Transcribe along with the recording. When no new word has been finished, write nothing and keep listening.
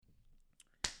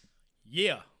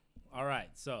Yeah. All right.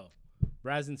 So,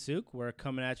 Brazz and Sook, we're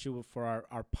coming at you for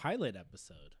our pilot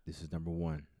episode. This is number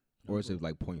 1. Or is it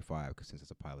like 0.5 because since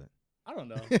it's a pilot? I don't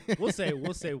know. We'll say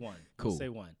one. Cool. We'll say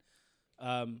one.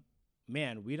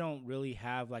 Man, we don't really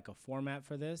have like a format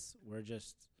for this.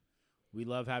 We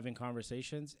love having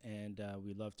conversations and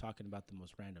we love talking about the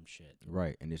most random shit.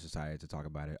 Right. And just decided to talk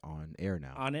about it on air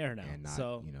now. And not,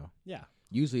 so, yeah.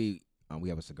 Usually we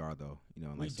have a cigar though,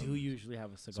 and we do usually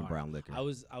have a cigar. Some brown liquor. I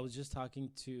was just talking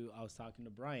to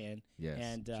Brian. Yes.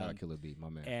 And shout out Killer B, my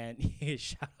man. And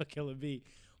shout out Killer B.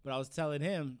 But I was telling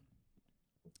him,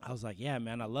 I was like, yeah,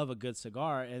 man, I love a good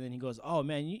cigar. And then he goes, oh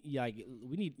man, you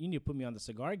need to put me on the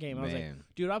cigar game. I was like,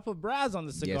 dude, I put Brazz on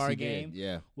the cigar game.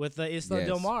 Yeah. With the Isla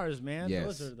Del Mars, man. Yes.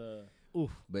 Those are the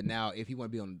oof. But now if you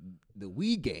want to be on the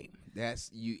weed game,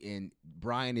 that's you, and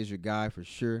Brian is your guy for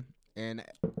sure. And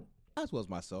as well as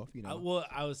myself, I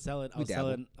was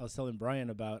telling Brian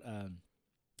about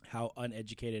how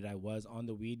uneducated I was on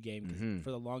the weed game, because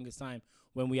for the longest time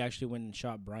when we actually went and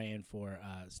shot Brian for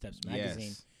Steps magazine,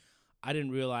 Yes. I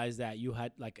didn't realize that you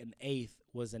had like an eighth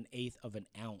was an eighth of an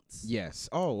ounce. Yes.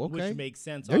 Oh, okay. Which makes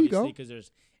sense, there obviously, because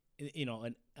there's,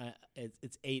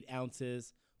 it's 8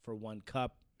 ounces for 1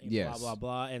 cup. And yes. Blah blah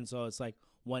blah, and so it's like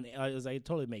it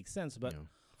totally makes sense, but I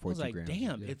was like, grams,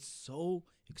 damn, it's so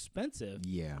expensive.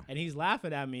 Yeah. And he's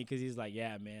laughing at me because he's like,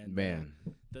 yeah, man,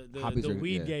 the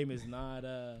weed game is not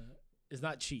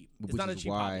cheap. It's not a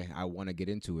cheap why hobby. I want to get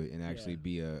into it and actually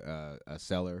be a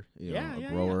seller, a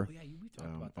grower. Yeah, we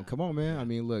talked about that. Come on, man. Yeah. I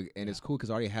mean, look, and it's cool because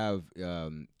I already have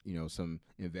some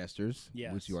investors,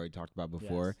 which you already talked about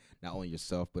before. Yes. Not only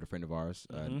yourself, but a friend of ours.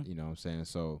 You know what I'm saying?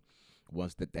 So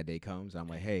once that day comes, I'm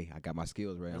like, hey, I got my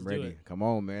skills right. I'm ready. Come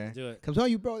on, man. Let's do it. Come on,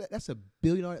 you, bro. That's a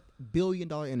billion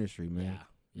dollar industry, man.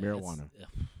 Yeah. Marijuana.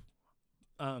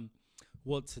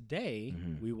 Well, today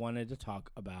we wanted to talk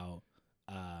about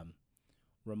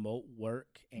remote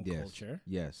work and culture.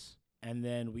 Yes. And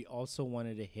then we also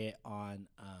wanted to hit on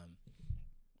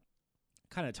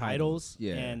kind of titles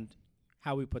and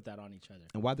how we put that on each other.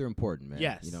 And why they're important, man.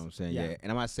 Yes. You know what I'm saying? Yeah.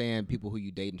 And I'm not saying people who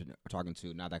you date and are talking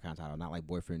to, not that kind of title, not like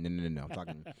boyfriend. No. I'm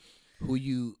talking who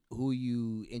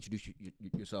you introduce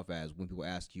yourself as when people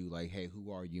ask you, like, hey,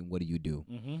 who are you and what do you do?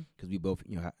 Because we both,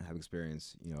 have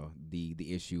experienced, the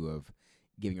issue of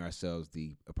giving ourselves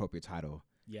the appropriate title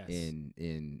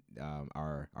in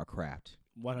our craft.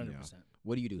 100%.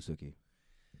 What do you do, Suki?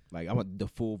 Like, I want the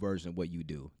full version of what you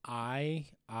do. I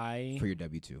for your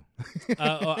W-2.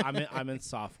 I'm in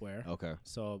software. Okay.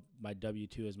 So my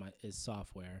W-2 is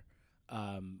software.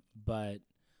 But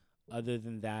other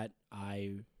than that,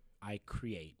 I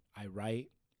create, I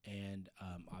write, and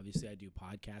obviously I do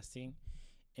podcasting,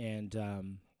 and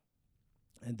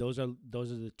those are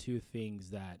the 2 things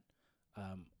that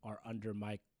are under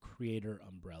my creator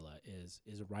umbrella is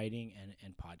writing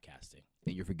and podcasting.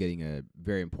 And you're forgetting a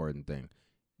very important thing.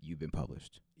 You've been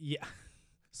published. Yeah.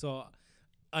 So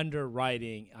under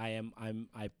writing, I'm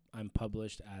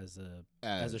published as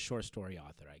a short story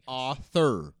author, I guess.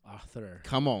 Author.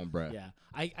 Come on, bro. Yeah.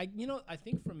 I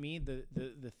think for me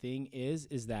the thing is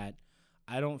that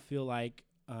I don't feel like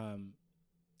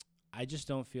I just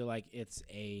don't feel like it's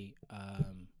a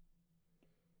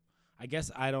I guess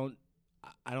I don't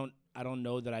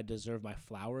know that I deserve my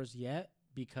flowers yet,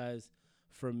 because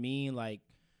for me, like,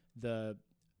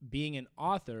 being an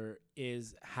author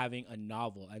is having a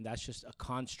novel, and that's just a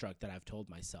construct that I've told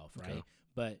myself, right? Okay.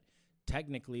 But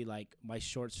technically, like, my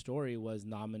short story was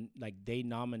they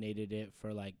nominated it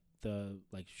for like the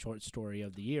short story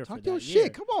of the year. Talk for your that shit. year.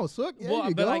 Come on, Sook. Yeah, well,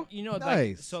 you but go. like,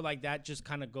 nice. so like that just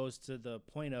kind of goes to the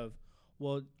point of,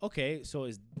 well, okay, so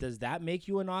does that make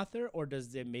you an author, or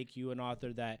does it make you an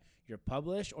author that you're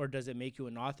published, or does it make you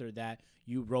an author that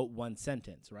you wrote 1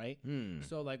 sentence, right?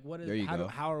 So like, what is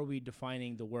how are we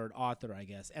defining the word author, I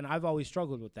guess? And I've always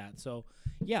struggled with that. So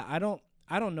yeah, I don't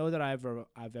know that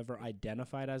I've ever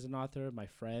identified as an author. My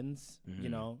friends,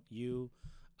 you,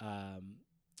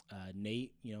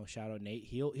 Nate, shout out Nate.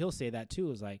 He'll say that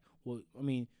too. Is like, well, I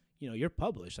mean, you're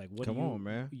published. Like, what? Come on,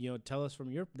 man. Tell us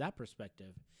from that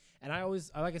perspective. And I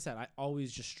always, like I said, I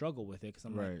always just struggle with it because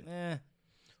I'm like,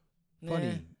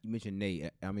 Funny you mentioned Nate.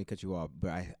 I'm gonna cut you off,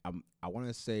 but I want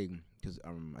to say, because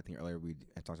I think earlier we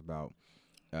had talked about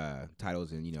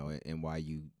titles and and why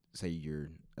you say you're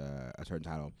a certain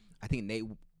title. I think Nate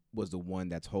was the one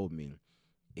that told me,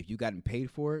 if you gotten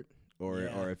paid for it,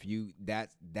 or if you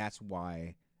that's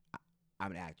why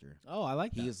I'm an actor. Oh, I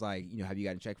like that. He was like, have you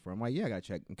gotten checked for it? I'm like, yeah, I got a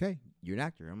check. Okay, you're an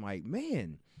actor. I'm like,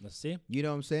 man, let's see. You know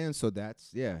what I'm saying? So that's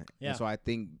yeah. And so I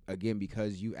think, again,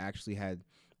 because you actually had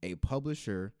a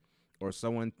publisher or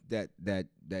someone that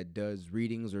does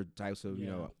readings or types of I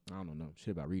don't know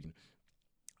shit about reading,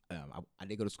 I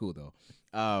did go to school though.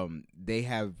 They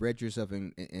have read your stuff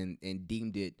and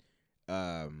deemed it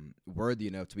worthy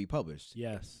enough to be published.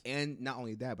 Yes. And not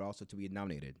only that, but also to be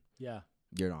nominated. Yeah.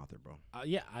 You're an author, bro.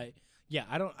 I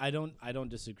don't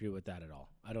disagree with that at all.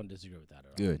 I don't disagree with that at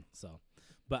all. Good. So,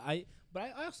 but I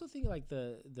also think like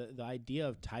the idea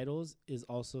of titles is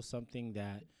also something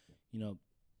that,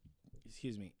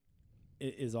 excuse me,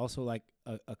 is also like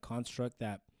a construct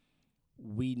that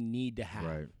we need to have.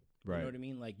 Right. You know what I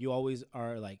mean? Like you always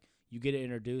are like, you get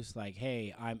introduced like,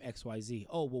 hey, I'm XYZ.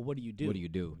 Oh, well, what do you do? What do you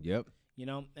do? Yep.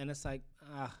 And it's like,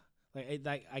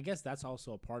 I guess that's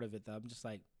also a part of it that I'm just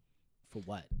like, for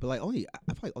what? But like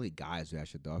I feel like only guys do that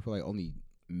shit though. I feel like only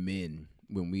men,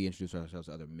 when we introduce ourselves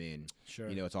to other men, Sure.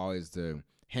 It's always the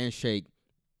handshake,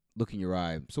 look in your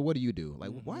eye. So what do you do?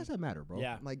 Like, why does that matter, bro?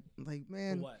 Yeah. Like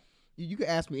man, For what? You could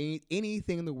ask me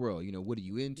anything in the world. What are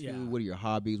you into? Yeah. What are your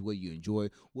hobbies? What do you enjoy?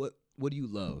 What do you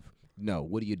love? No,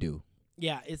 what do you do?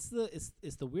 Yeah, it's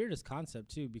the weirdest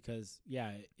concept too, because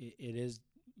it is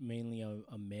mainly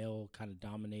a male kind of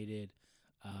dominated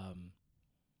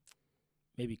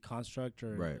maybe construct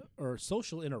or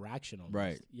social interaction almost,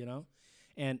 Right.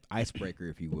 And Icebreaker,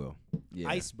 if you will. Yeah.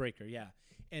 Icebreaker, yeah.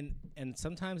 And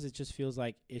sometimes it just feels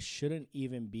like it shouldn't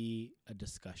even be a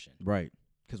discussion. Right.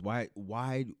 Because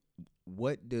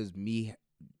what does me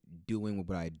doing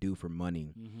what I do for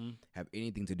money have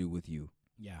anything to do with you?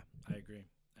 Yeah, I agree.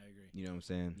 You know what I'm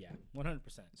saying? Yeah, 100%.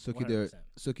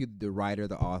 Sookie, the writer,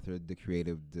 the author, the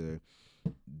creative,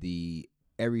 the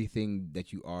everything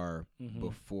that you are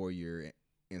before you're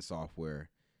in software.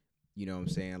 You know what I'm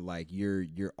saying? Like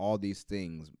you're all these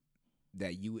things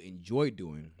that you enjoy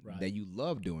doing, that you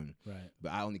love doing. Right.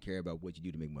 But I only care about what you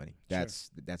do to make money. That's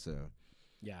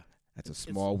a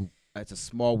small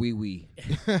wee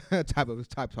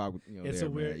type talk. It's a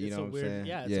weird. You know what I'm saying?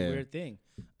 Yeah, it's a weird thing.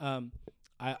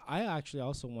 I actually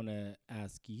also want to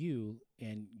ask you,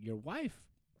 and your wife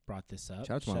brought this up.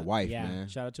 Shout out to my wife, yeah, man.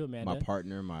 Shout out to Amanda, my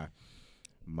partner, my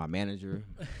manager,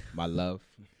 my love.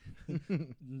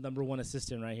 Number one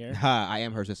assistant right here. I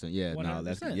am her assistant. Yeah,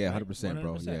 100%, 100%,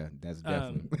 bro. Yeah, that's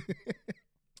definitely.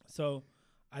 So,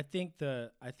 I think the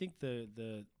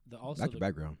also I like the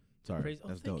background. Sorry,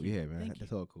 that's dope. You. Yeah, man,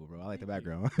 that's all cool, bro. I like the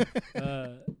background.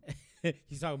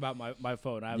 He's talking about my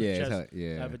phone. I have I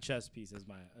have a chess piece as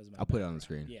my. I'll put it on the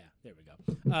screen. Yeah, there we go.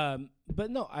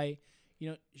 But no,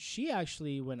 she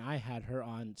actually, when I had her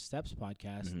on Steps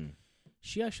podcast,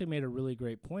 she actually made a really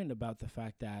great point about the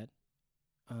fact that,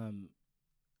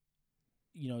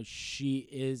 she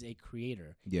is a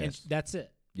creator. Yes, and that's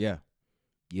it. Yeah,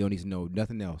 you don't need to know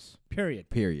nothing else. Period.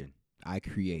 I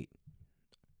create,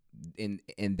 and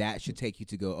that should take you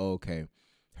to go, oh, okay.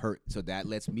 So that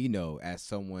lets me know, as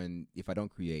someone, if I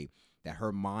don't create, that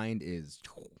her mind is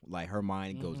like, her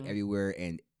mind goes everywhere,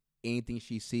 and anything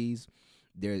she sees,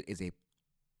 there is a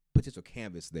potential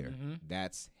canvas there.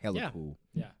 That's hella cool.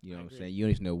 Yeah, you know what I'm saying. You don't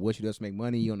need to know what she does to make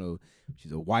money. You don't know if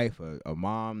she's a wife, a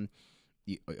mom,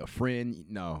 a friend.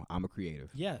 No, I'm a creative.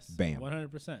 Yes. Bam.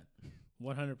 100%.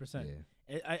 100%.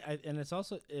 Yeah. I and it's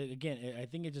also, again, I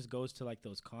think it just goes to like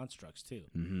those constructs too.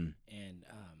 And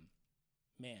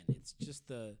man, it's just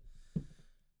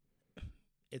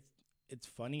it's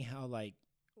funny how like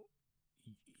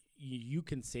you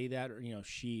can say that, or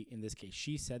she, in this case,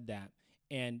 she said that,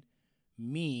 and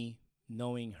me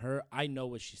knowing her, I know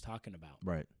what she's talking about.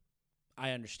 Right.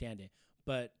 I understand it,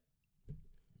 but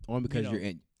only because you're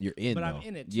in. But though. I'm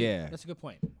in it too. Yeah, that's a good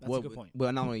point. That's a good point.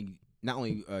 But not only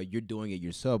you're doing it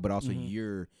yourself, but also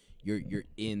you're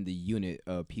in the unit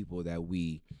of people that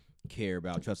we care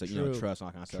about, trust, trust, all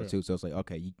that kind of stuff too. So it's like,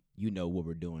 okay, you know what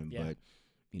we're doing, but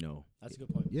that's a good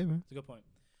point. Yeah, man, that's a good point.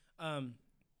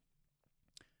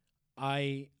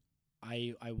 I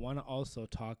want to also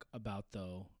talk about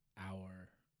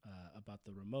about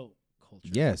the remote culture.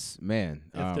 Yes, man.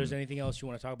 If there's anything else you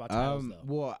want to talk about titles, though.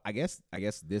 Well, I guess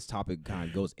this topic kind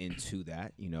of goes into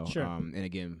that, Sure. And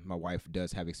again, my wife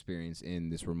does have experience in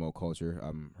this remote culture.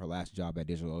 Her last job at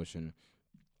DigitalOcean,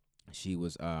 she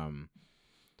was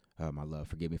my love,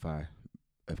 forgive me if I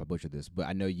butchered this, but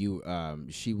I know you.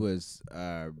 She was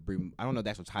I don't know the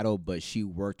actual title, but she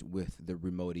worked with the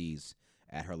remotees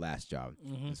at her last job,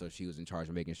 and so she was in charge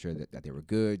of making sure that they were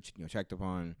good, checked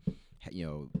upon.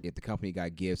 If the company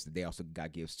got gifts, they also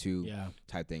got gifts too,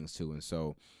 type things too. And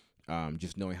so,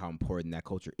 just knowing how important that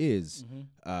culture is,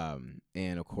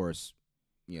 and of course,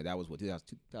 that was what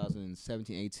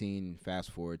 2017, 18.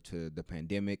 Fast forward to the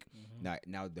pandemic.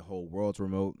 Now the whole world's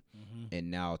remote,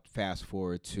 and now fast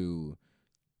forward to,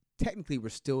 technically we're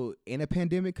still in a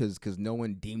pandemic because no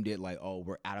one deemed it like, oh,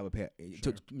 we're out of a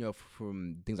pandemic.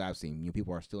 From things I've seen,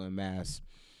 people are still in mass.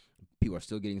 People are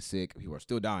still getting sick. People are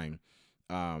still dying.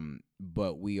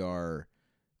 But we've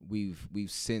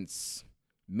since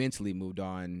mentally moved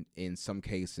on in some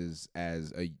cases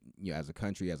as a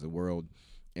country, as a world,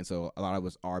 and so a lot of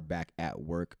us are back at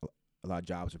work. A lot of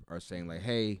jobs are saying like,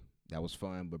 "Hey, that was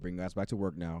fun, but bring us back to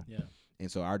work now." Yeah.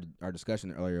 And so our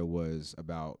discussion earlier was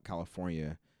about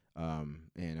California,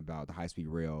 and about the high-speed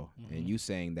rail, and you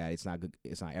saying that it's not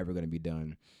ever going to be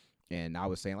done, and I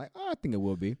was saying like, "Oh, I think it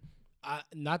will be."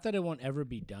 Not that it won't ever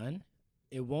be done.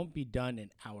 It won't be done in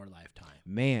our lifetime.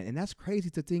 Man, and that's crazy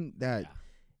to think that,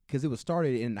 because it was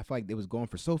started and I feel like it was going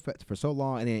for so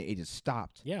long, and then it just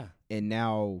stopped. Yeah. And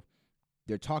now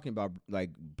they're talking about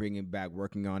like bringing back,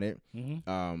 working on it.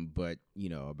 But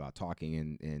about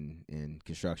talking and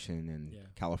construction, and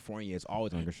California is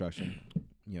always on construction.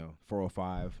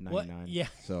 405, 99. What? Yeah.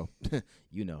 So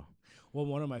Well,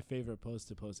 one of my favorite posts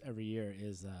to post every year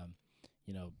is,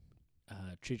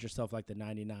 treat yourself like the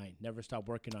 99. Never stop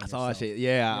working on yourself. That's all that shit.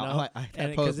 Yeah.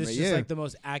 Because it's just like the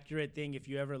most accurate thing. If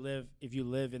you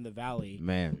live in the valley,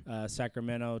 man,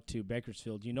 Sacramento to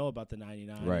Bakersfield, you know about the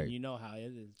 99. Right. And you know how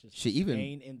it is just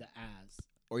pain in the ass.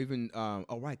 Or even,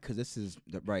 because this is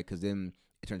because then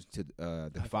it turns to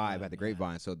the 5 at the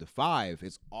Grapevine. So the 5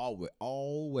 is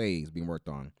always being worked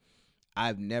on.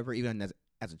 I've never, even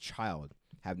as a child,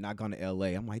 have not gone to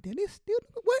L.A. I'm like, damn,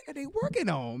 what are they working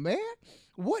on, man?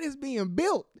 What is being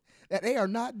built that they are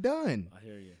not done? I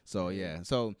hear you. So, yeah.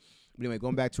 So, anyway,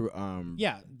 going back to...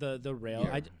 the rail.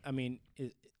 Yeah. I mean,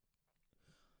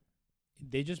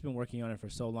 they've just been working on it for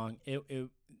so long.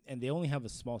 And they only have a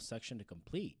small section to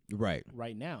complete right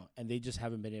now, and they just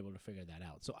haven't been able to figure that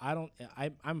out. So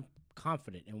I'm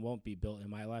confident it won't be built in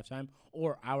my lifetime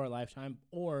or our lifetime,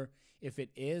 or if it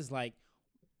is, like,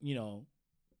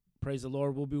 praise the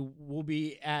Lord, we'll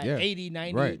be at 80,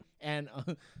 90, right. And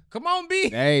come on, B.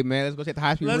 Hey, man, let's go take the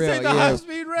high-speed rail. Let's take the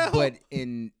high-speed rail. But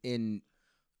in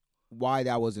why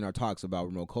that was in our talks about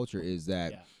remote culture is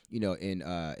that,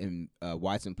 in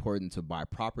why it's important to buy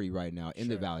property right now in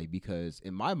the Valley, because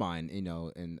in my mind,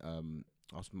 and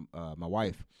also my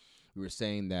wife, we were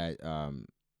saying that,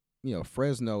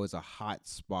 Fresno is a hot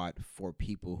spot for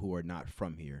people who are not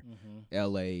from here.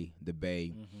 L.A., the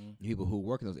Bay, people who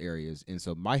work in those areas. And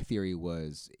so my theory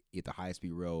was, if the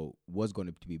high-speed rail was going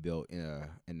to be built in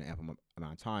an ample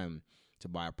amount of time, to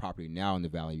buy a property now in the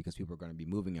Valley, because people are going to be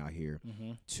moving out here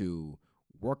to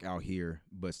work out here,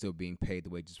 but still being paid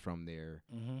the wages from their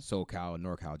SoCal and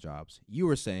NorCal jobs. You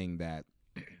were saying that,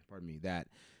 that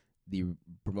the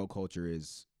remote culture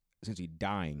is essentially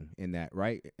dying in that,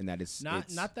 right? And that it's not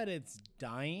that it's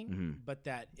dying, but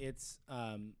that it's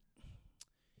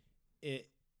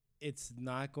it's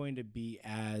not going to be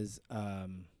as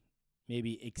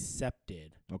maybe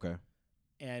accepted. Okay.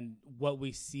 And what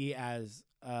we see as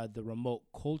the remote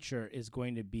culture is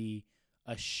going to be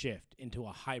a shift into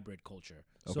a hybrid culture.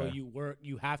 Okay. So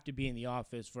you have to be in the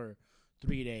office for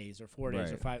 3 days or 4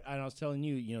 days or 5. And I was telling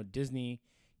you, Disney,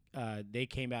 they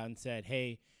came out and said,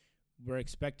 hey, we're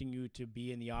expecting you to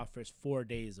be in the office 4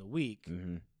 days a week.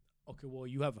 Okay, well,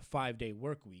 you have a 5-day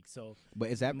work week. So, but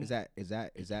is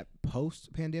that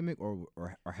post pandemic,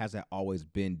 or has that always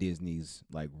been Disney's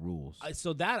like rules?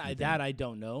 So that I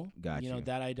don't know. Gotcha.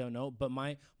 That I don't know. But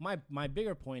my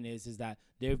bigger point is that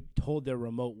they've told their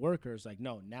remote workers, like,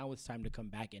 no, now it's time to come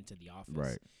back into the office.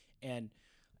 Right.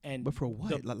 And but for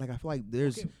what? I feel like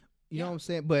there's. Okay. You know what I'm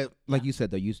saying? But like you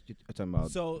said, though, you're talking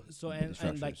about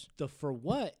and like the for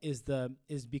what is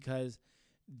because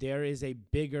there is a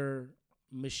bigger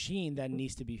machine that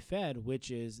needs to be fed,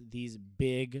 which is these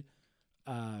big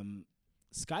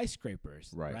skyscrapers,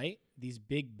 right? These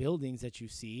big buildings that you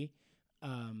see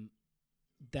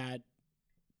that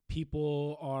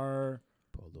people are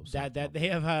that they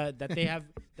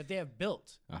have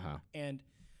built. And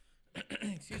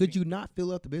could you not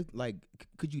fill up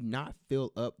could you not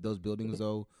fill up those buildings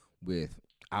though with,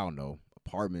 I don't know,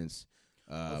 apartments?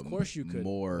 Of course you could,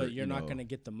 but you're not going to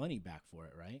get the money back for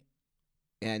it, right?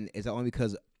 And is that only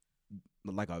because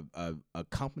like a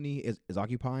company is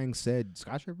occupying said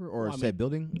skyscraper or said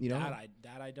building? That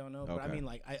I don't know. Okay.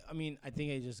 But I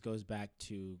think it just goes back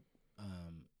to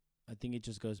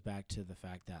the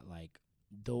fact that like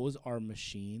those are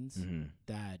machines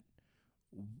that.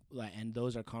 And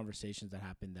those are conversations that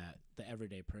happen that the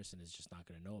everyday person is just not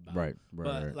going to know about. Right.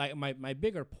 But like my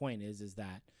bigger point is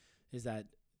that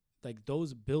like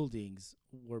those buildings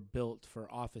were built for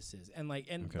offices, and like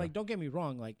don't get me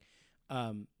wrong, like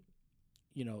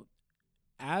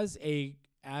as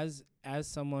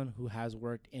someone who has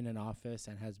worked in an office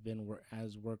and has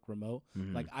worked remote,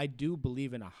 like I do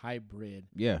believe in a hybrid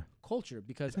culture,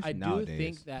 because especially I do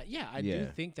think that do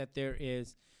think that there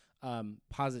is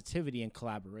positivity and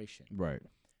collaboration. Right.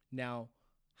 Now,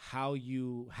 how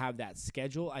you have that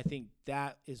schedule, I think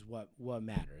that is what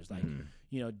matters. Like,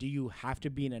 do you have to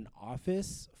be in an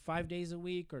office 5 days a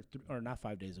week or not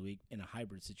 5 days a week in a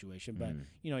hybrid situation, but,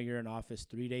 you're in office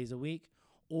 3 days a week?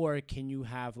 Or can you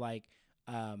have, like,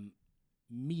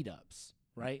 meetups,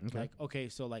 right? Okay. Like, okay,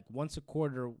 so, like, once a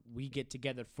quarter, we get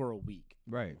together for a week.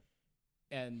 Right.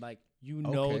 And, like,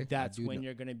 Okay, that's when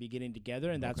you're going to be getting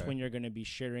together, and that's when you're going to be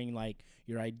sharing, like,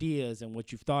 your ideas and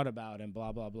what you've thought about and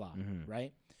blah, blah, blah,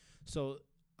 right? So,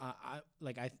 I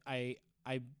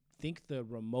think the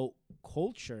remote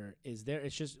culture is there.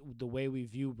 It's just the way we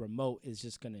view remote is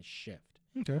just going to shift.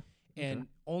 Okay. And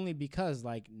only because,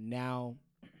 like, now,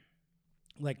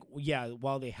 like, yeah,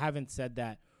 while they haven't said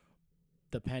that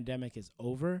the pandemic is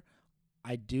over,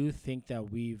 I do think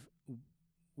that we've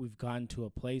gotten to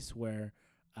a place where,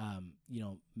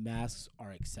 masks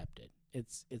are accepted.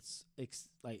 It's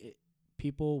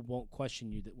people won't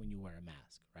question you that when you wear a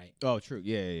mask, right? Oh, true.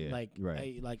 Yeah. Like,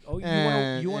 right. You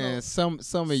want to.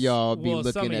 Some of y'all be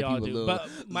looking at people. Do, but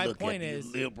my point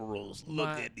is, liberals look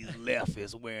at these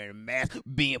leftists wearing masks,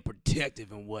 being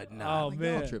protective and whatnot. Oh, like,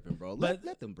 man, y'all tripping, bro.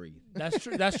 Let them breathe. That's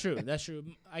true. That's true.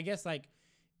 I guess, like,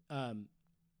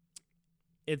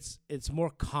 it's more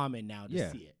common now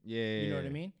to see it. Yeah. You know what I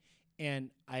mean?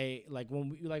 And I like when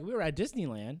we were at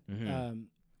Disneyland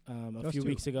a few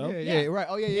weeks ago. Yeah, right.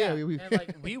 Oh yeah. And,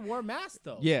 like, we wore masks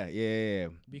though. Yeah.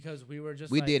 Because we were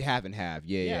just we did half and half.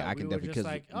 Yeah. I can definitely just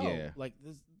like, like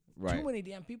there's too many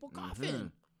damn people coughing.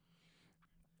 And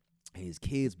his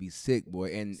kids be sick,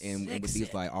 boy, and with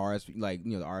these like RSV, like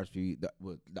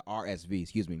the RSV,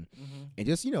 excuse me, and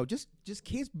just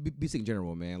kids be sick in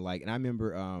general, man. Like, and I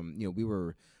remember, we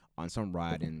were on some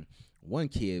ride, and one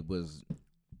kid was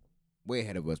way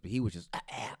ahead of us, but he was just,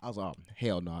 I was like,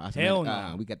 hell no. I said, hell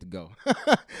no. We got to go. You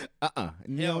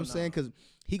know what I'm saying? Because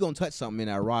he gonna touch something in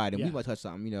that ride, and we might touch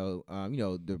something.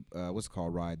 The what's it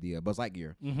called ride, the Buzz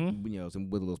Lightyear. Some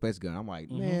with a little space gun. I'm like,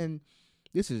 man,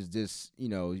 this is just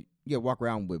you walk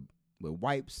around with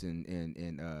wipes and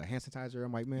hand sanitizer.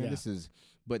 I'm like, man, this is.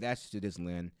 But that's just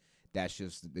Disneyland. That's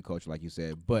just the culture, like you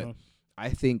said. But I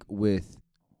think with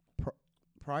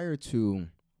prior to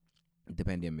the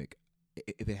pandemic,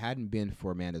 if it hadn't been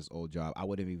for Amanda's old job, I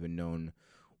wouldn't have even known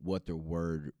what the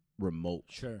word remote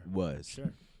was.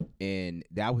 Sure. And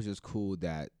that was just cool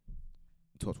that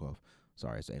 1212.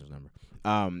 Sorry, it's the angel's number.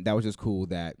 That was just cool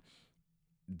that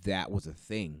was a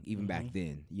thing even back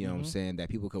then. You know what I'm saying? That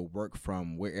people could work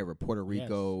from wherever, Puerto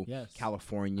Rico,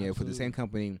 California, Absolutely. For the same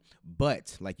company.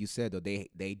 But like you said, though,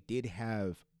 they did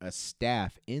have a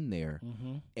staff in there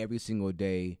every single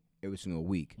day, every single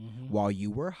week. While you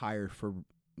were hired for,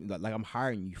 like I'm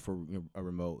hiring you for a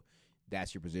remote,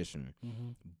 that's your position.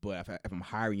 But if I'm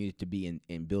hiring you to be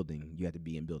in building, you have to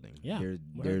be in building. Yeah,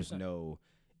 there's no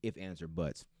if, ands, or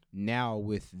buts. Now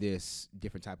with this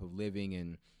different type of living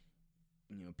and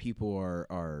people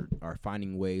are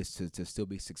finding ways to still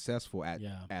be successful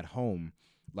at home.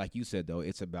 Like you said, though,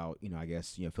 it's about, I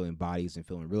guess, filling bodies and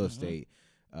filling real estate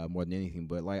more than anything.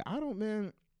 But like,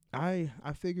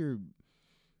 I figure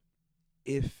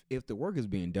if the work is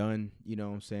being done, you know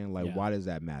what I'm saying? Like, why does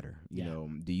that matter? You know,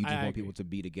 do you just want people to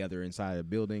be together inside a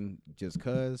building just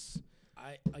because?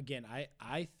 I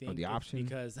think the option?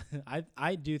 Because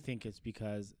I do think it's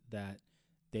because that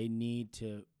they need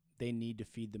to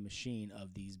feed the machine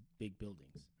of these big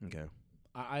buildings. Okay.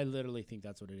 I literally think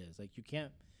that's what it is. Like, you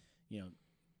can't,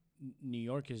 New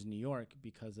York is New York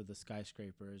because of the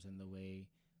skyscrapers and the way,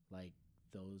 like,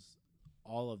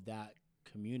 all of that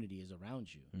community is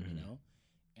around you,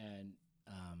 And,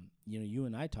 you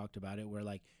and I talked about it where,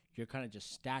 like, you're kind of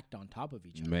just stacked on top of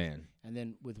each other. Man. And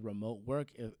then with remote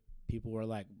work, people were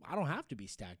like, I don't have to be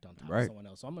stacked on top of someone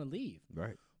else, so I'm going to leave.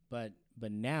 Right. But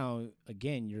now,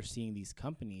 again, you're seeing these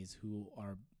companies who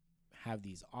have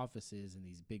these offices and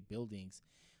these big buildings,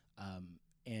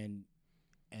 and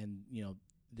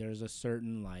there's a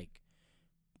certain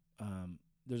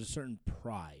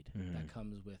pride that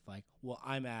comes with, like, well,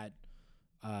 I'm at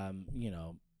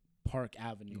Park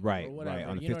Avenue, right, or whatever, right,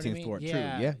 on the 15th floor.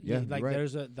 Yeah, true, yeah. Like, right.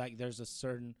 there's a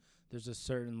certain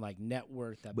like net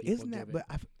worth that. But people isn't that? give But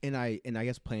I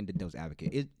guess playing the devil's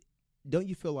advocate, don't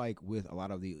you feel like with a lot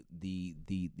of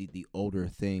the older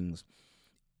things,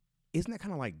 isn't that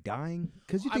kind of like dying?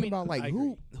 Because you think about, like,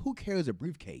 who carries a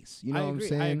briefcase? You know what I'm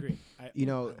saying? I agree. I love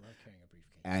carrying a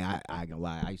briefcase. And I ain't gonna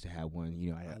lie, I used to have one.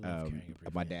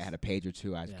 My dad had a pager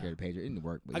too. I used to carry a pager. It didn't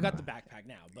work. But, I got the backpack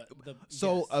now, but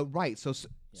right. So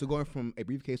going from a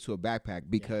briefcase to a backpack,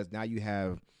 because now you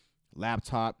have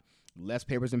laptop, less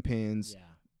papers and pens. Yeah.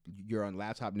 you're on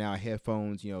laptop now,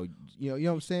 headphones. You know what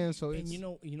I'm saying. So and it's you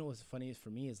know what's funny is for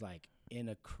me is like in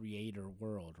a creator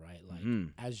world, right? Like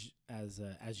as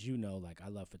you know, like I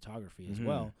love photography as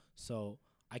well. So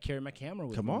I carry my camera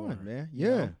with me. Come on, more, man. you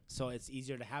Yeah. know? So it's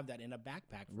easier to have that in a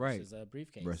backpack versus a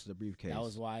briefcase. That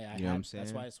was why I had.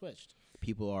 That's why I switched.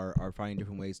 People are finding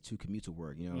different ways to commute to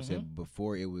work. You know what I'm saying?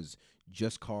 Before it was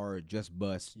just car, just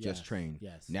bus, just train.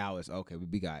 Yes. Now it's okay.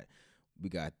 We got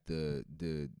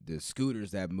the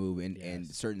scooters that move in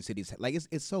certain cities. Like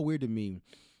it's so weird to me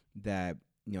that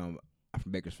I'm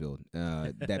from Bakersfield.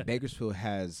 That Bakersfield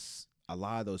has a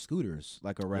lot of those scooters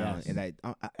like around,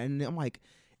 and I'm like,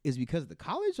 is because of the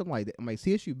college? I'm like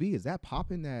CSUB, is that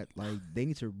popping that like they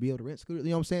need to be able to rent scooters?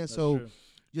 You know what I'm saying? That's so true.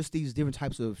 Just these different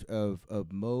types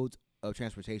of modes of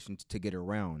transportation to get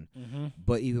around.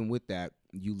 But even with that,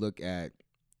 you look at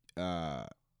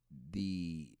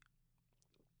even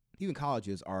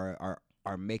colleges are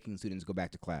making students go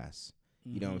back to class.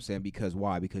 You know what I'm saying? Because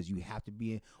why? Because you have to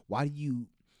be in. Why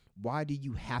do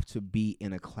you have to be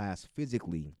in a class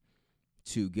physically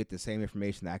to get the same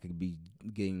information that I could be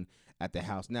getting at the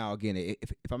house? Now, again,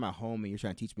 if I'm at home and you're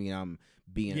trying to teach me and I'm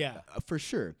being for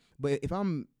sure. But if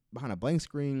I'm behind a blank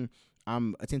screen,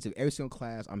 I'm attentive every single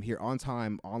class, I'm here on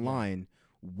time online.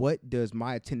 What does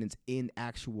my attendance in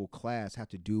actual class have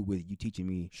to do with you teaching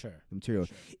me the material?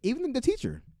 Even the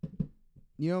teacher.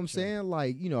 You know what I'm saying?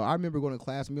 Like, I remember going to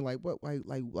class and being like, what,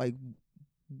 like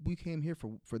we came here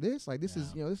for this? Like, this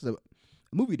is, this is a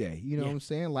movie day. You know what I'm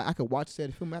saying? Like, I could watch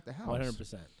said film at the house.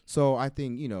 100%. So I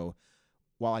think,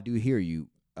 while I do hear you,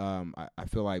 I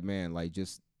feel like, man, like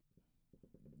just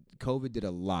COVID did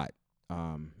a lot.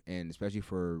 And especially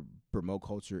for remote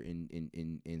culture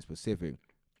in specific,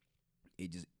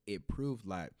 it proved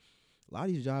like a lot of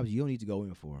these jobs you don't need to go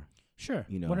in for. Sure,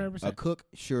 100%. A cook,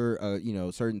 sure.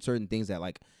 Certain things that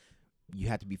like you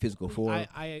have to be physical for.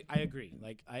 I agree.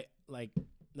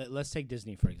 Let's take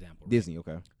Disney for example. Disney,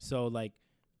 okay. So like,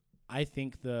 I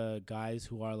think the guys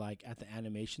who are like at the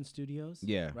animation studios,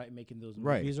 right, making those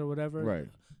movies or whatever, right.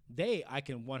 I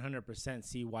can 100%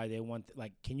 see why they want.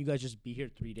 Like, can you guys just be here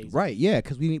 3 days? Right. Yeah,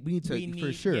 because we need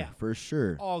to for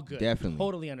sure. All good. Definitely.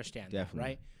 Totally understand that,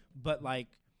 right? But like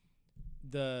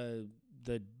the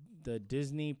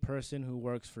Disney person who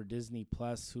works for Disney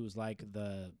Plus, who's like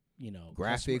the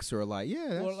graphics or like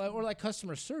or like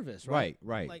customer service, right?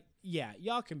 Right. Like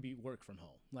y'all can work from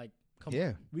home. Like, come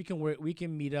on, we can work. We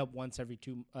can meet up once every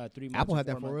 3 months. Apple had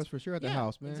that for us for sure at the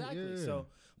house, man. Exactly. Yeah. So,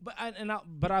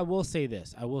 but I will say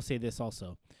this. I will say this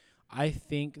also. I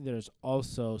think there's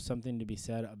also something to be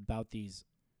said about these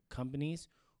companies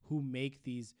who make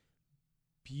these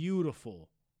beautiful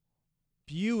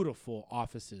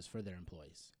offices for their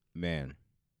employees. Man.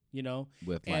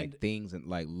 With and things and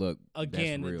like, look,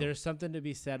 again, there's something to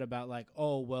be said about like,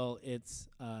 oh, well, it's,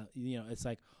 it's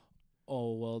like,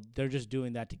 oh, well, they're just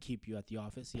doing that to keep you at the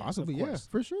office. Yes, possibly, yeah,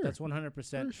 for sure. That's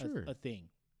 100% a thing.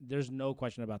 There's no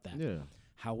question about that. Yeah.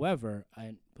 However,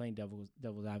 I'm playing devil's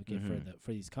advocate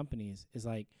for these companies is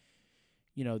like,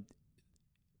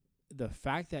 the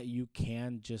fact that you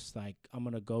can just like, I'm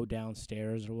going to go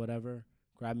downstairs or whatever,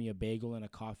 grab me a bagel and a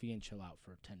coffee and chill out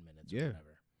for 10 minutes or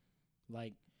whatever.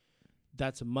 Like,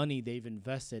 that's money they've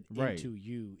invested into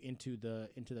you, into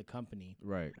the company.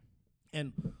 Right.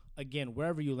 And again,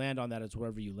 wherever you land on that is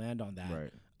wherever you land on that.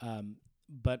 Right.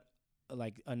 But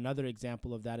like another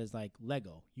example of that is like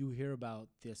Lego. You hear about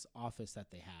this office that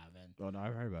they have, and oh no,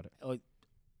 I've heard about it. Oh,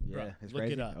 yeah, bro, it's look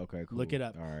crazy. it up. Okay, cool. Look it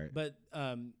up. All right. But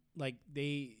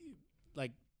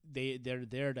they're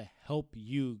there to help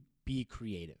you be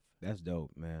creative. That's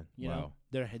dope, man. You know,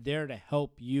 they're there to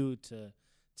help you to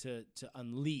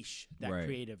unleash that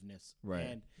creativeness.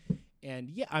 Right. And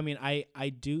yeah, I mean, I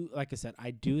do, like I said,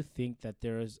 I do think that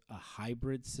there is a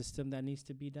hybrid system that needs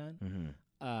to be done.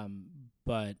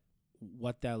 But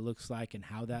what that looks like and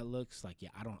how that looks like,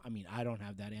 I don't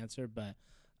have that answer, but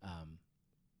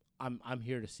I'm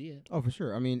here to see it. Oh, for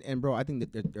sure. I mean, and bro, I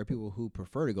think that there are people who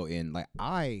prefer to go in. Like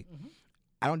I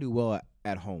don't do well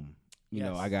at home. You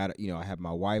know, I got, I have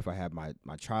my wife, I have my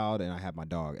child, and I have my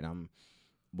dog, and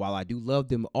while I do love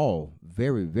them all,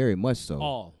 very, very much so.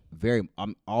 All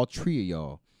three of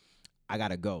y'all, I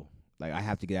gotta go. Like, I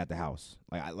have to get out the house.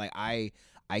 I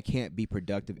can't be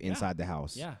productive inside the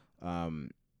house. Yeah.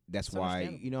 That's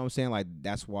why, you know what I'm saying? Like,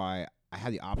 that's why I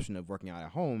have the option of working out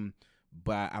at home,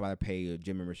 but I rather pay a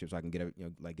gym membership so I can get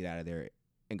out of there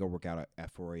and go work out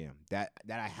at 4 a.m. That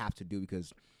I have to do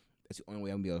because it's the only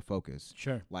way I'm gonna be able to focus.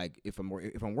 Sure. Like, if I'm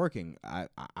working,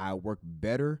 I work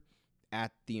better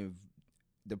at the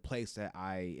place that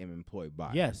I am employed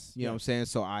by. Yes. You know what I'm saying?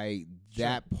 So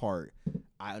that part,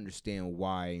 I understand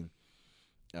why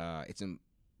it's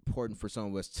important for some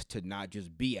of us to not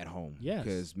just be at home. Yes.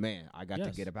 Because, man, I got to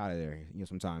Yes. get up out of there,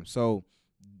 sometimes. So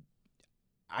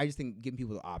I just think giving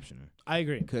people the option. I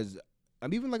agree. Because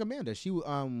even like Amanda,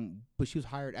 but she was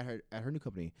hired at her new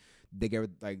company. They gave her,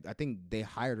 I think they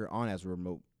hired her on as a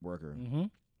remote worker. Mm-hmm.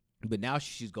 But now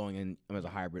she's going in as a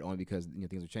hybrid only because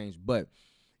things have changed. But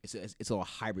it's a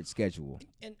hybrid schedule.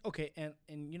 And okay,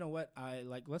 and you know what?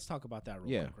 Let's talk about that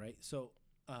real quick, right? So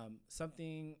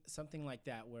something like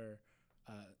that where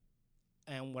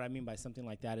and what I mean by something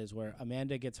like that is where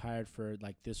Amanda gets hired for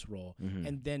like this role,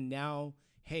 and then now,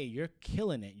 hey, you're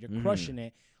killing it, you're crushing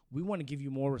it. We want to give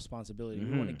you more responsibility.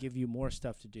 We want to give you more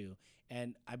stuff to do.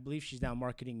 And I believe she's now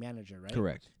marketing manager, right?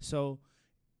 Correct. So,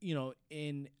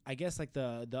 in I guess like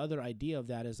the other idea of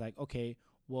that is like, okay,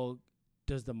 well,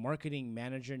 does the marketing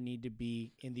manager need to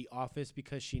be in the office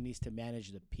because she needs to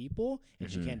manage the people and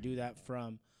she can't do that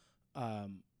from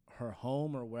her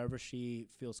home or wherever she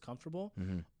feels comfortable?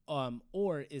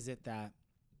 Or is it that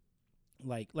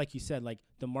like you said, like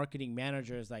the marketing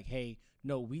manager is like, hey,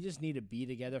 no, we just need to be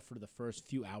together for the first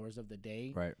few hours of the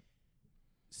day. Right.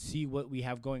 See what we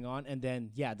have going on. And then,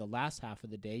 the last half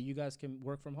of the day, you guys can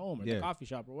work from home or the coffee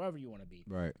shop or wherever you want to be.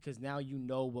 Right. Because now you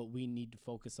know what we need to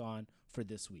focus on for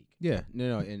this week. Yeah.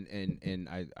 No. And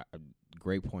I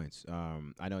great points.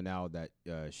 I know now that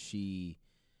she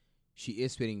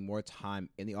is spending more time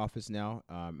in the office now.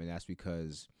 And that's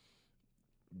because,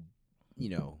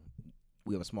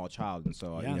 we have a small child. And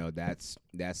so, that's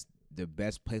the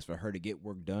best place for her to get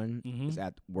work done is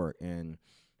at work. And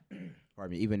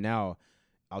pardon me, even now,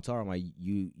 I'll tell her, I'm like,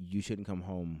 you shouldn't come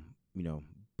home,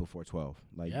 before 12.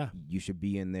 Like, you should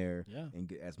be in there and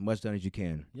get as much done as you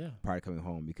can prior to coming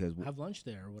home, because have lunch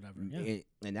there or whatever.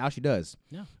 And now she does.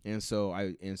 Yeah. And so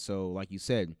like you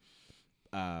said,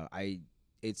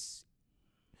 it's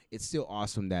still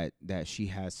awesome that she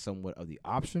has somewhat of the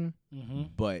option,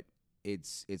 but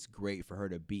it's great for her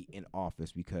to be in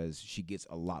office because she gets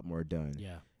a lot more done.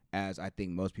 Yeah. As I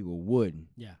think most people would.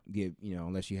 Yeah. Give,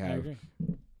 unless you have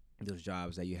those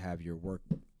jobs that you have your work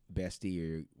bestie or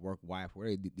your work wife,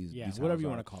 whatever these whatever you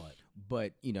want to call it.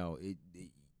 But you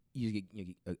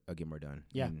get more done.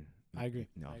 Yeah. I agree.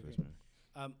 I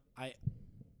agree.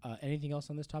 Anything else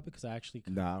on this topic? Because I actually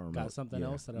got something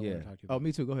else that I want to talk to you about. Oh,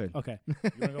 me too. Go ahead. Okay. You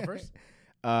want to go first?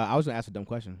 I was going to ask a dumb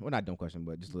question. Well, not a dumb question,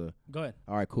 but just a little. Go ahead.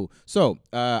 All right, cool. So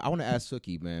I want to ask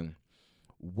Sookie, man,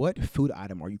 what food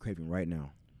item are you craving right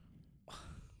now?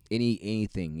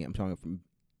 Anything. I'm talking from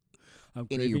I'm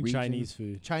craving Chinese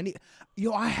food. Chinese.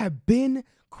 Yo, I have been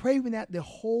craving that the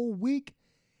whole week.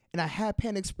 And I had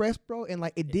Pan Express, bro, and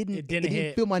like it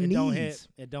didn't fill my needs.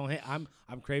 It don't hit. I'm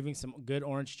craving some good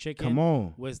orange chicken. Come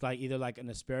on, with like either like an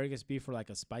asparagus beef or like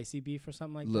a spicy beef or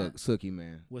something like that. Look, Sookie,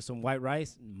 man, with some white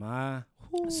rice.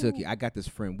 Sookie, I got this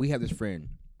friend. We have this friend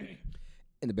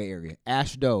in the Bay Area,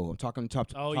 Ash Doe. I'm talking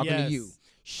to you.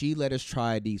 She let us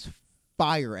try these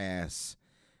fire ass.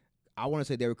 I want to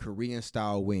say they were Korean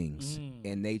style wings,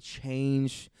 and they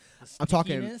changed. I'm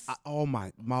talking.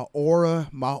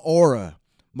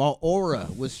 My aura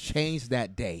was changed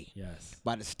that day. Yes.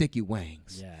 By the sticky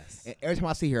wings. Yes. And every time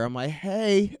I see her, I'm like,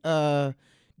 hey,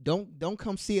 don't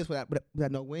come see us without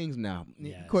no wings now.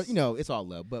 Yes. Of course, it's all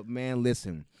love. But man,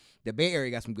 listen, the Bay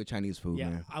Area got some good Chinese food,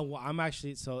 man. I'm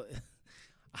actually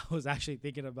I was actually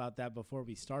thinking about that before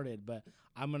we started, but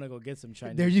I'm gonna go get some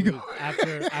Chinese. There you food go.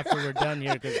 after we're done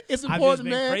here, because it's important,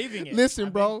 man. Craving it.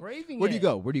 Listen, bro. Where do you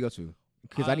go? Where do you go to?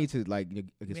 Because I need to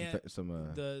get some.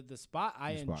 The spot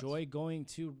I enjoy going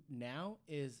to now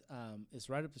is it's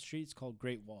right up the street. It's called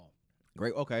Great Wall.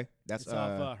 Great. Okay, it's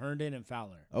off Herndon and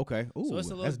Fowler. Okay. Ooh, so it's a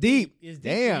little that's deep. It's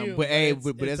deep. Damn. You, but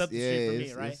it's up the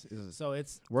street for me, right? So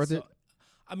it's worth it.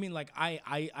 I mean, like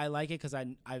I like it because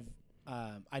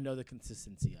I know the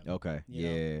consistency of it.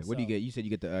 Okay. What do you get? You said you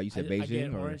get the Beijing. I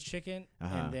get orange chicken,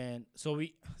 and then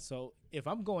so if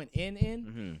I'm going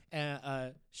in,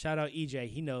 shout out EJ,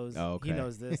 he knows. Oh, okay. He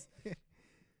knows this.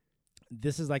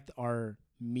 This is like our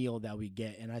meal that we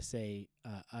get, and I say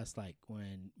us, like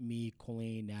when me,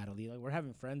 Colleen, Natalie, like we're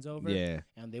having friends over,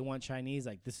 and they want Chinese,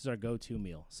 like this is our go-to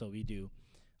meal. So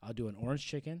I'll do an orange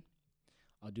chicken.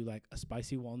 I'll do like a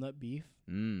spicy walnut beef.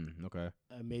 Okay.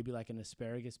 Maybe like an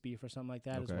asparagus beef or something like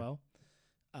that as well.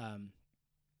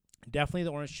 Definitely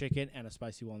the orange chicken and a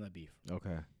spicy walnut beef.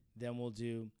 Okay. Then we'll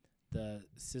do the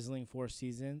Sizzling Four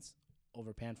Seasons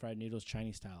over pan-fried noodles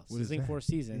Chinese style. Sizzling Four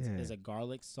Seasons is a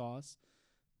garlic sauce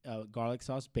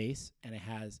base, and it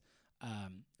has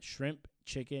shrimp,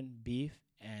 chicken, beef,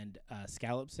 and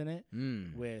scallops in it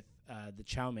with the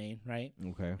chow mein, right?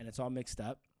 Okay. And it's all mixed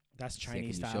up. That's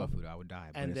Chinese style food. I would die.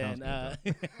 And then,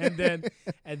 good,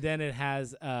 and then it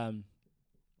has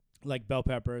like bell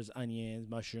peppers, onions,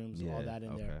 mushrooms, all Yeah, that in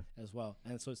okay. there as well.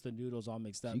 And so it's the noodles all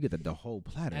mixed So up. you get the whole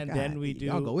platter. And God, then we do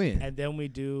y'all go in. And then we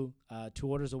do 2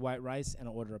 orders of white rice and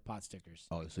an order of pot stickers.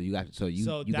 Oh, so you got you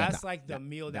So you that's got like the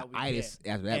meal that we itis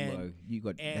get. after that And- mug. You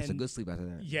got that's a and- good sleep after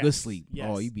that. Yes, Good sleep. yes.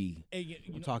 Oh, you be And you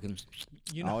I'm know, talking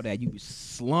you know, all that. You be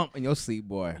slump in your sleep,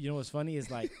 boy. you know what's funny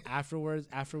is like afterwards,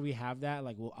 after we have that,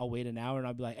 like I'll wait an hour and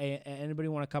I'll be like, hey, anybody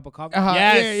want a cup of coffee?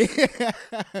 Yes. Yeah,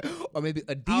 yeah. Or maybe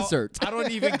a dessert. I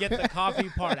don't even get the coffee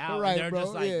part out. Right, They're bro.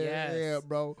 just like, yeah, yes. yeah,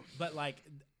 bro. But like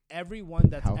everyone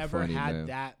that's How ever funny, had man.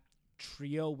 that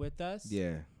trio with us,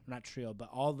 Yeah. not trio, but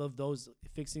all of those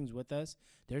fixings with us,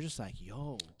 they're just like,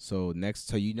 yo, So next,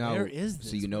 so you know, where is this?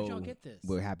 so you Where'd y'all know get this?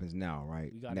 what happens now,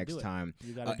 right? You gotta Next do it. time,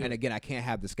 You gotta do and it. again, I can't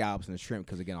have the scallops and the shrimp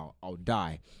because again, I'll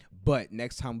die. But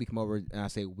next time we come over and I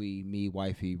say we, me,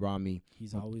 wifey, Rami,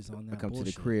 He's always on I that come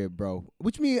bullshit. to the crib, bro.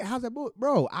 Which mean, how's that,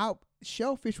 bro?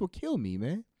 Shellfish will kill me,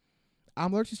 man.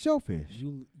 I'm allergic to shellfish.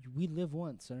 We live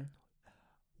once, sir.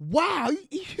 Wow,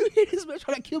 you hear this man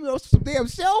trying to kill me over some damn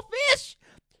shellfish?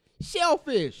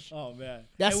 Shellfish. Oh man,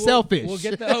 That's Hey, selfish. We'll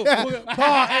get the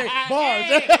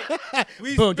bars.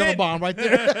 We Boom, double spit. bomb right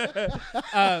there.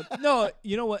 No,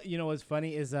 you know what? You know what's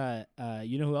funny is you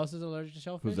know who else is allergic to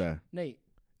shellfish? Who's that? Nate.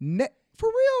 For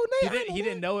real, Nate. He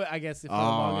didn't know it. I guess. For the Oh,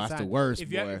 longest that's the time. worst, If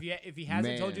boy. he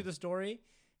hasn't told you Man. the story,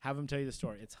 have him tell you the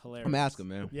story. It's hilarious. I'm asking,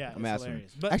 man. Yeah, I'm it's asking.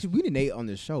 hilarious. But Actually, we need Nate on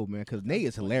this show, man, because Nate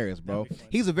is hilarious, bro. That'd be funny.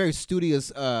 He's a very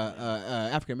studious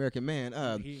African American man.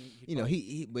 he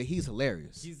probably- But he's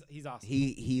hilarious. he's awesome.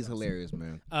 He's hilarious,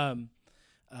 man.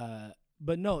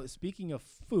 But no, speaking of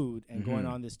food and going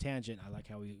Mhm. on this tangent, I like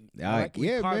how we Yeah,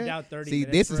 carved man. out 30 See,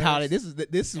 minutes. this is how first, this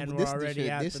is and we're the already shit.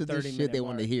 at This the is the 30 shit they minute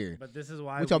want to mark. hear. But this is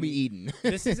why What y'all be eating?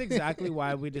 This is exactly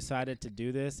why we decided to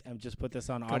do this and just put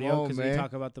this on Come audio on, because we man.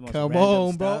 talk about the most Come random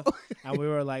on, stuff. bro. And we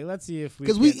were like, let's see if we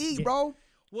Because we can eat, get- bro.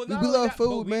 Well, We not only love that, but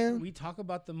food, man. We talk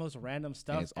about the most random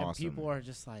stuff, it's and awesome. people are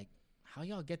just like, "How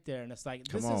y'all get there?" And it's like,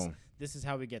 Come on. this is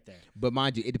how we get there. But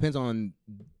mind you, it depends on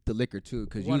the liquor too,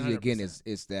 because usually again 100%.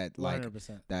 it's that like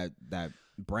 100%. that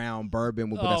brown bourbon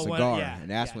with a Oh, cigar, yeah, and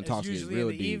that's yeah. when It's talks is usually real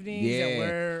in the deep. evenings Yeah,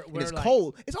 and and it's like-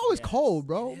 cold. It's always Yes, cold,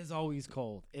 bro. It is always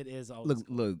cold. It is always cold.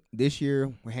 Look. This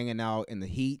year we're hanging out in the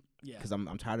heat Yeah. because I'm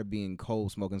tired of being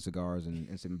cold, smoking cigars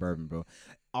and sipping bourbon, bro.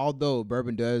 Although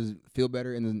bourbon does feel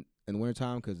better in the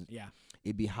wintertime because Yeah.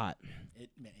 it'd be hot. It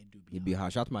do be. It'd be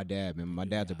hot. Shout out to my dad, man. My do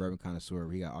be dad's a hot. bourbon connoisseur.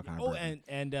 He got all kind of Oh, bourbon.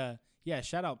 and yeah,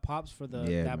 shout out Pops for the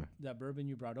Yeah, man. that bourbon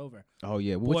you brought over. Oh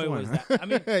yeah, Boy, which one? was that? I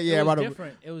mean, Yeah, it I brought was over-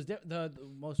 different. It was the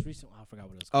most recent. I forgot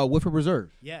what it was called. Oh, Woodford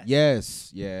Reserve. Yes.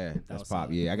 Yes, yeah, that's was pop.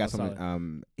 solid. Yeah, I That got was something.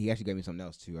 solid. He actually gave me something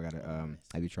else too. I gotta Nice.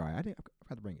 have you try. I forgot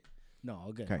to bring it. No,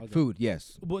 all good. Okay, all good. food.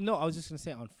 Yes. Well, no, I was just gonna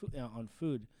say on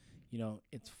food, you know,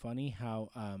 it's funny how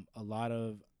a lot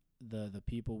of the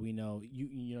people we know,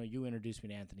 you introduced me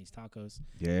to Anthony's Tacos.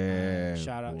 Yeah.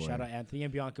 Shout boy. out Anthony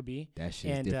and Bianca B. That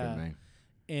shit's and, different,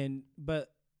 man.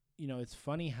 But you know, it's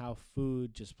funny how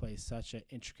food just plays such an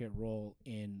intricate role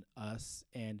in us,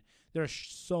 and there are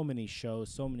so many shows,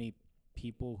 so many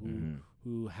people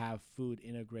who have food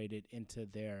integrated into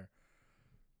their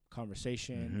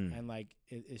conversation, and like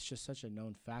it's just such a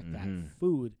known fact that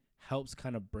food helps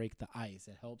kind of break the ice.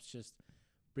 It helps just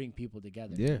bring people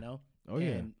together. Yeah. You know. Oh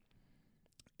yeah.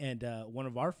 And one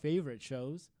of our favorite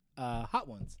shows, Hot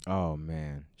Ones. Oh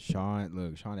man, Sean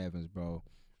Evans, bro,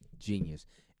 genius.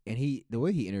 And the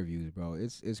way he interviews, bro,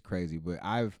 it's crazy. But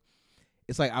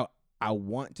it's like I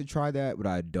want to try that, but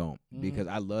I don't because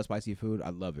I love spicy food. I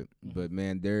love it, but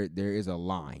man, there is a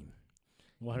line.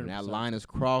 100%. When that line is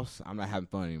crossed, I'm not having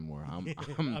fun anymore. I'm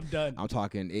done. I'm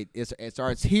talking. It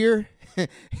starts here and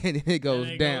then it goes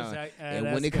And it down. goes, And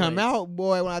when they come escalates. out,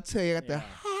 boy, when I tell you, I got the Yeah.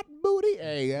 hot booty.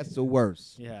 Hey, that's the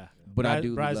worst. Yeah. But I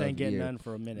do Brazz love- ain't getting yeah. none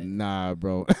for a minute. Nah,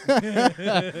 bro.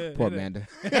 Poor Amanda.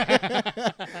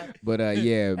 But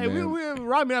yeah, Hey, man. we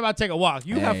Robbie and I about to take a walk.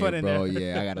 You have Hey, fun in bro, there.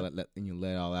 yeah, I gotta let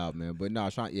it all out, man. But no,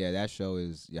 Sean, yeah, that show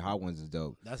is Hot Ones is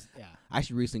dope. That's I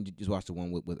actually recently just watched the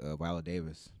one with Viola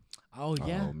Davis. Oh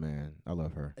yeah. Oh man, I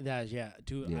love her.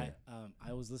 Dude. Yeah.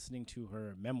 I was listening to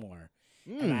her memoir,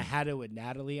 and I had it with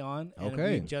Natalie on. And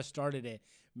Okay. we just started it.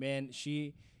 Man,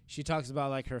 she talks about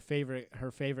like her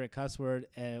favorite cuss word,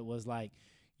 and it was like,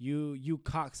 "You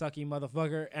cocksucking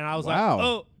motherfucker," and I was Wow. like,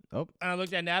 "Oh." Oh, And I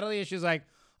looked at Natalie, and she was like,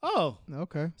 "Oh,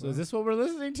 okay. so is this what we're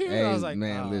listening to?" Hey, and I was like,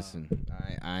 man, "Ah." listen,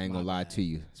 I ain't My gonna lie bad. to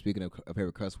you. Speaking of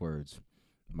favorite cuss words,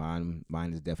 mine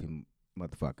is definitely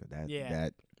motherfucker.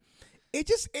 That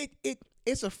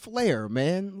it's a flair,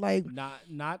 man. Like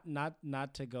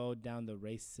Not to go down the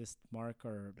racist mark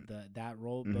or that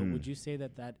role, but would you say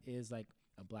that is like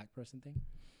a black person thing?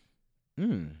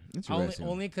 interesting.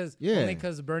 Only because Yeah.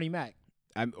 Bernie Mac.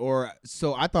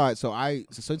 So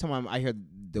sometimes I hear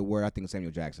the word, I think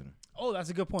Samuel Jackson. Oh, that's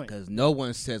a good point. Because no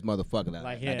one says motherfucker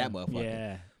like that motherfucker.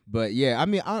 Yeah. But yeah, I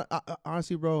mean, I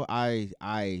honestly, bro,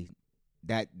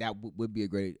 that would be a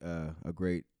great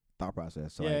thought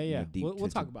process. So yeah. We'll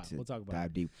talk about it. We'll talk about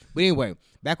dive deep. But anyway,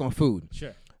 back on food.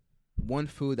 Sure. One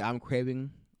food that I'm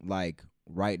craving like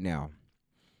right now,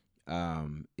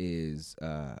 is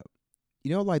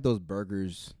like those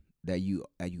burgers that you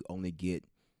you get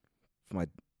from like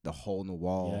the hole in the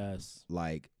wall,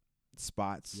 like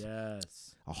spots, a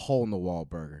hole in the wall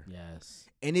burger,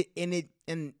 and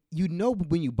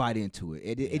when you bite into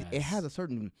it, it has a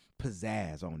certain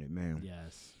pizzazz on it, man.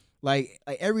 Like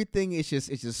everything is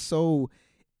just so.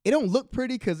 It don't look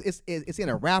pretty because it's in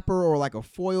a wrapper or like a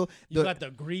foil. You got the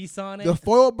grease on it. The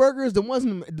foil burgers, the ones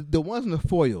in the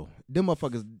foil, them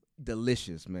motherfuckers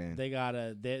delicious, man.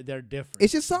 They're different.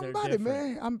 It's just something about it,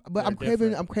 man. I'm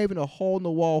craving a hole in the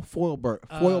wall foil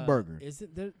burger.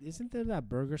 Isn't there that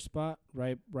burger spot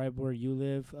right where you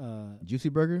live? Juicy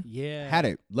Burger? Yeah. Had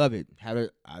it. Love it. Had it.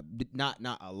 Not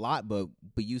a lot, but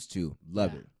used to.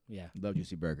 Love it. Yeah. Love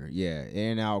Juicy Burger. Yeah.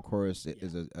 In-N-Out, of course,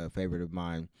 is a favorite of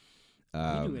mine. We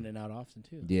do In-N-Out often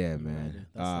too. Yeah, man.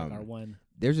 That's like our one.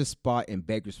 There's a spot in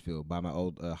Bakersfield by my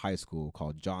old high school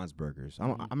called John's Burgers.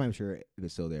 I'm not even sure if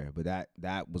it's still there, but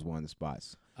that was one of the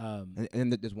spots.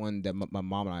 And there's one that my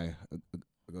mom and I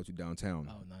go to downtown.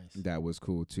 Oh, nice. That was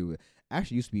cool too.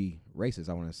 Actually, used to be racist.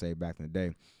 I want to say back in the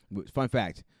day. Fun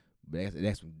fact, but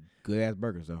that's some good ass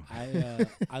burgers though.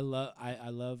 I love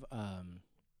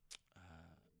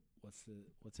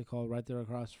what's it called right there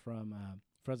across from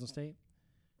Fresno State.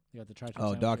 You got the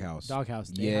tri-tip Doghouse. Doghouse.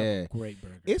 They have a great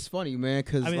burger. It's funny, man,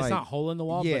 because it's not hole in the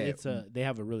wall, but they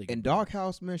have a really good and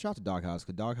Doghouse, man. Shout out to Doghouse,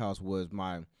 because Doghouse was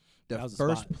the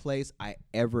first place I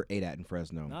ever ate at in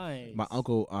Fresno. Nice. My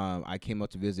uncle, I came up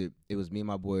to visit. It was me and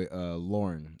my boy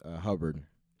Lauren Hubbard,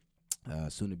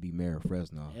 soon to be mayor of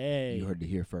Fresno. Hey, you heard it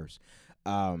here first.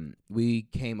 We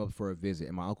came up for a visit,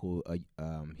 and my uncle,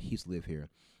 he used to live here.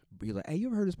 He's like, "Hey, you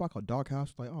ever heard of this spot called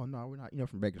Doghouse?" Like, "Oh no, we're not.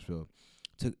 From Bakersfield."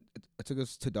 Took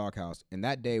us to Doghouse, and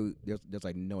that day there's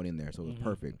like no one in there, so it was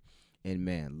perfect. And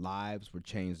man, lives were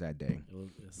changed that day.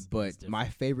 But my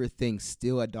favorite thing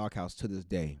still at Doghouse to this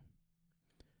day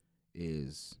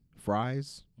is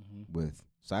fries with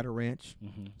side of ranch,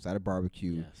 side of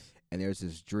barbecue, and there's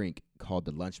this drink called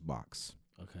the Lunchbox.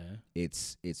 Okay,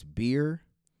 it's beer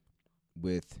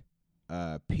with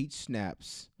peach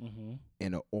schnapps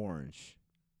and an orange,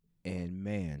 and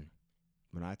man,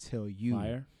 when I tell you.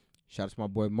 Fire. Shout out to my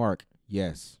boy Mark.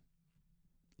 Yes.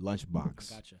 Lunchbox.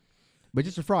 Gotcha. But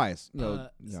just the fries.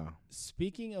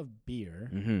 Speaking of beer,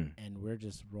 and we're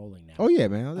just rolling now. Oh, yeah,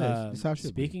 man. That's how it should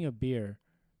speaking of beer,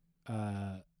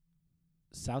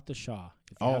 South of Shaw.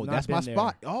 That's my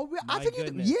spot. Oh, I took you.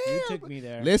 Yeah. You took me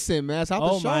there. Listen, man. South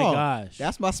of Shaw. Oh, my gosh.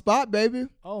 That's my spot, baby.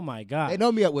 Oh, my gosh. They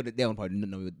know me up with it. They don't probably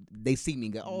know me. They see me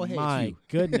and go, oh, hey, my it's you.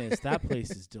 goodness. That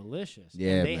place is delicious.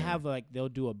 Yeah, and they man. have, they'll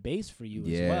do a base for you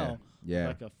as well. Yeah.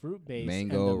 Like a fruit base.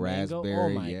 Mango, raspberry. Oh,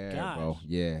 my yeah, gosh. bro.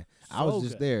 Yeah. So I was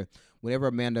just good. there. Whenever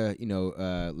Amanda,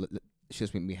 she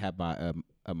just made me have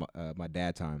my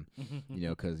dad time,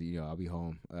 because I'll be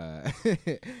home. You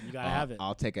gotta have it.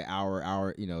 I'll take an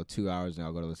hour, 2 hours, and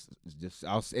I'll go to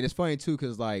and it's funny too,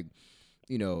 because there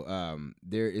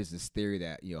is this theory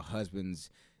that husbands,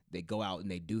 they go out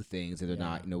and they do things that they're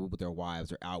not with their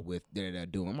wives or out with they're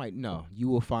doing. I'm like, no, you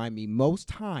will find me most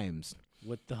times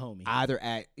with the homie. Either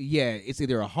it's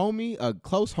either a homie, a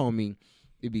close homie.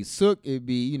 It'd be Sook. It'd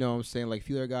be like a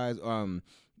few other guys.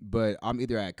 But I'm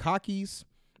either at Cocky's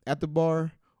at the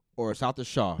bar or South of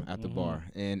Shaw at the bar,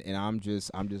 and I'm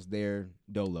just there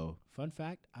dolo. Fun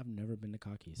fact: I've never been to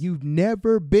Cocky's. You've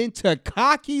never been to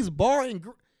Cocky's bar and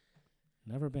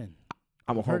never been.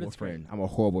 I'm a horrible friend. I'm a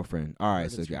horrible friend. All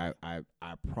right, so I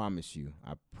promise you,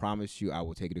 I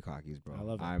will take you to Cocky's, bro. I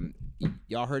love it.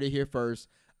 Y'all heard it here first.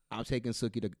 I'm taking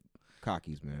Sookie to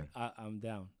Cocky's, man. I'm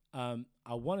down.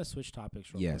 I want to switch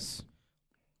topics real quick.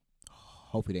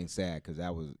 Hopefully it ain't sad, because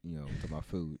that was, to my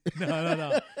food.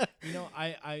 No.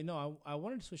 I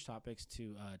wanted to switch topics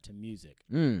to music.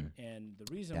 And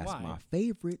the reason why. That's my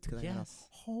favorite, because I have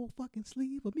a whole fucking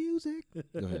sleeve of music. Go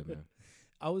ahead, man.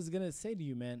 I was going to say to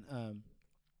you, man,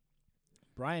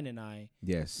 Brian and I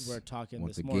were talking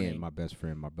once this morning. Once again, my best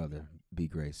friend, my brother, B.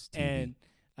 Grace TV.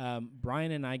 And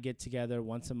Brian and I get together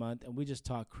once a month, and we just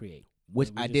talk create.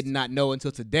 Which I did not know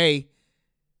until today.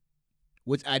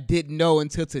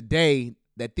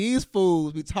 That these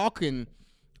fools be talking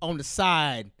on the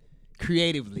side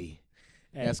creatively.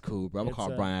 Hey, that's cool, bro. I'm going to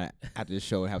call Brian after the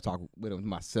show and have a talk with him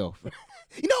myself.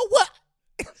 You know what?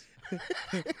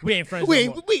 We ain't friends. we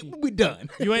no ain't, more. we done.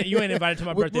 You ain't invited to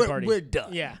my birthday party. We're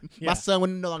done. Yeah. My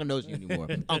son no longer knows you anymore.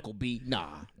 Uncle B, nah.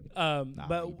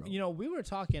 But me, bro. we were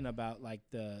talking about like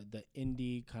the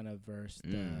indie kind of verse,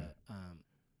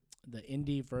 the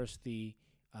indie versus the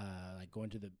like going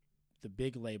to the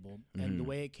big label, and the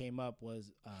way it came up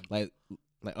was like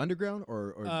underground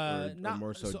or not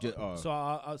more so.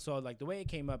 So like the way it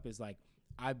came up is like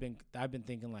I've been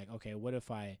thinking like, okay, what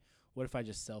if I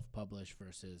just self-publish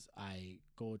versus I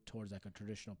go towards like a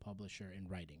traditional publisher in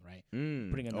writing, right?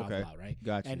 Putting a novel out, right?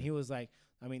 Gotcha. And he was like,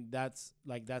 I mean, that's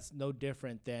no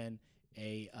different than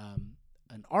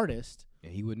an artist.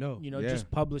 And he would know.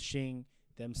 Just publishing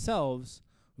themselves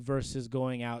versus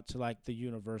going out to like the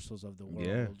Universals of the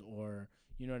world or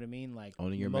you know what I mean, like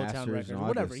owning your Motown masters records and or all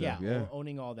whatever, that stuff,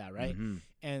 owning all that, right?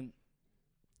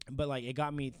 But like it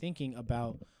got me thinking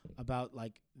about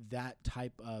like that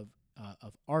type of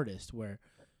artist where,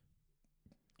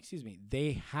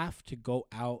 they have to go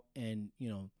out and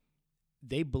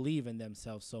they believe in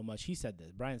themselves so much. He said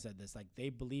this, Brian said this, like they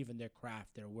believe in their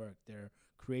craft, their work, their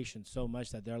creation so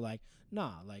much that they're like,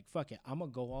 nah, like fuck it, I'm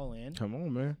gonna go all in. Come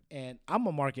on, man. And I'm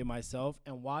gonna market myself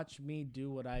and watch me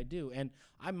do what I do. And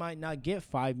I might not get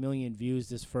 5 million views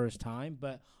this first time,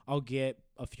 but I'll get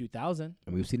a few thousand.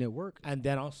 And we've seen it work. And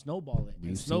then I'll snowball it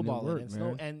and snowball it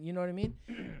and you know what I mean?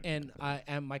 And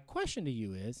my question to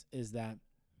you is that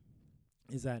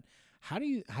how do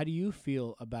you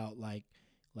feel about like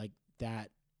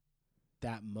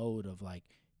that mode of like,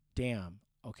 damn,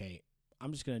 okay,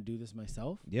 I'm just gonna do this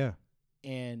myself. Yeah.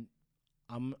 And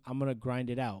I'm gonna grind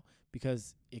it out,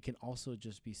 because it can also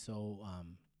just be so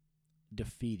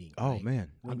defeating. Oh right?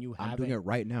 man, when I'm doing it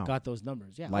right now. Got those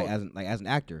numbers, yeah. Like as an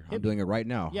actor, I'm doing it right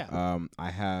now. Yeah.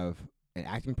 I have an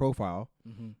acting profile,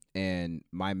 mm-hmm. and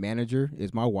my manager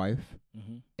is my wife,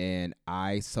 mm-hmm. and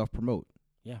I self promote.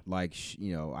 Yeah. Like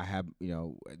I have I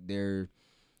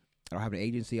don't have an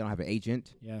agency. I don't have an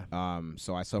agent. Yeah.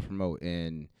 So I self promote,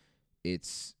 and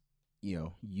it's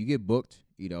you get booked,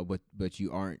 but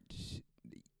you're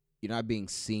not being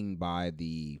seen by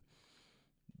the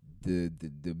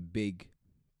big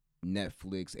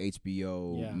Netflix,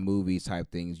 HBO movies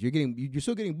type things. You're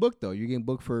still getting booked though. You're getting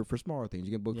booked for smaller things.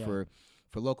 You're getting booked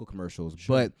for local commercials,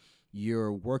 but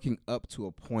you're working up to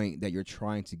a point that you're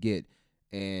trying to get,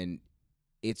 and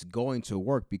it's going to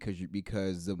work because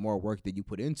the more work that you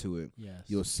put into it,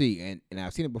 you'll see. And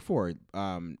I've seen it before.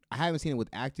 I haven't seen it with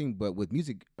acting, but with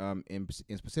music in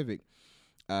specific.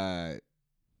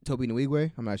 Toby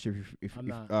Nwigwe, I'm not sure if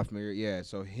you're familiar. Yeah,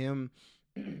 so him,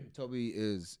 Toby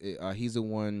is he's the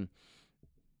one.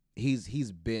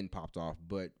 He's been popped off,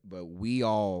 but we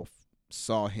all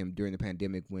saw him during the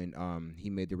pandemic when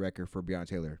he made the record for Breonna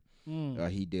Taylor.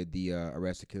 He did the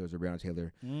Arrested Killers of Breonna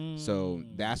Taylor. So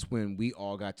that's when we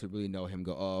all got to really know him.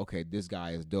 Go, oh, okay, this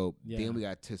guy is dope. Yeah. Then we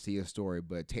got to see his story.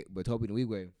 But Toby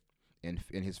Nwigwe and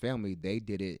his family, they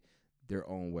did it their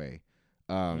own way.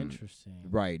 Interesting.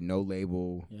 Right, no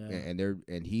label. Yeah. And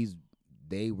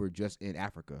they were just in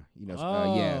Africa. So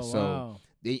wow.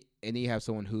 then you have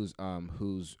someone who's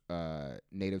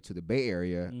native to the Bay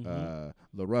Area,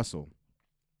 La Russell.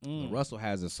 La Russell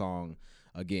has a song.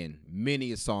 Again,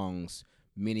 many songs,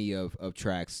 many of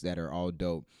tracks that are all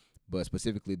dope, but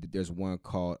specifically there's one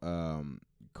called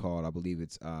I believe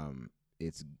it's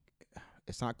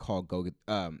not called Go Get,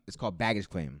 it's called Baggage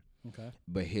Claim. Okay.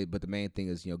 But the main thing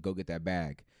is go get that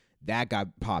bag. That got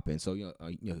popping. So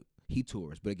he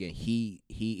tours, but again he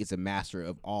is a master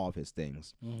of all of his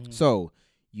things. So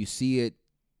you see it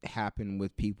happen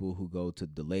with people who go to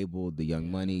the label, the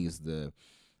Young Moneys, the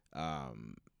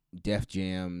Def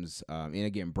Jams, and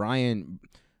again, Brian.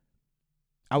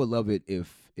 I would love it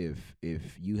if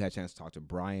you had a chance to talk to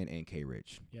Brian and K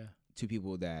Rich. Yeah, two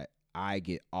people that I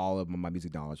get all of my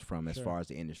music knowledge from, as far as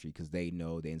the industry, because they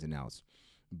know the ins and outs.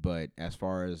 But as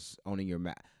far as owning your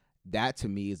that to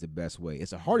me is the best way.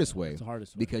 It's the hardest way. It's the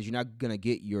hardest way because you're not gonna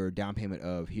get your down payment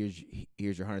of here's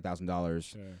your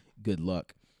 $100,000. Good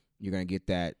luck. You're gonna get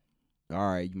that. All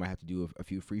right, you might have to do a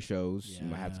few free shows. Yeah.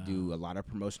 You might have to do a lot of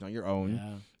promotion on your own.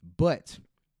 Yeah. But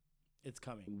it's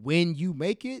coming. When you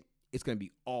make it, it's going to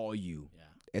be all you. Yeah.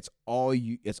 It's all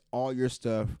you. It's all your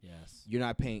stuff. Yes. You're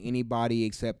not paying anybody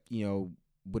except,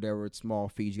 whatever small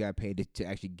fees you got to pay to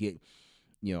actually get,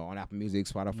 on Apple Music,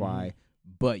 Spotify,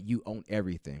 but you own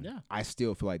everything. Yeah. I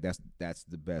still feel like that's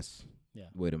the best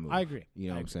way to move. I agree. You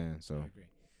know what I'm saying? So I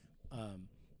agree.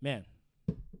 Man,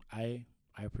 I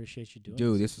appreciate you doing this.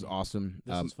 Dude, this was awesome.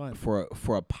 This was fun.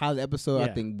 For a pilot episode, I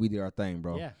think we did our thing,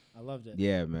 bro. Yeah, I loved it.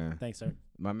 Yeah, man. Thanks, sir.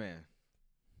 My man.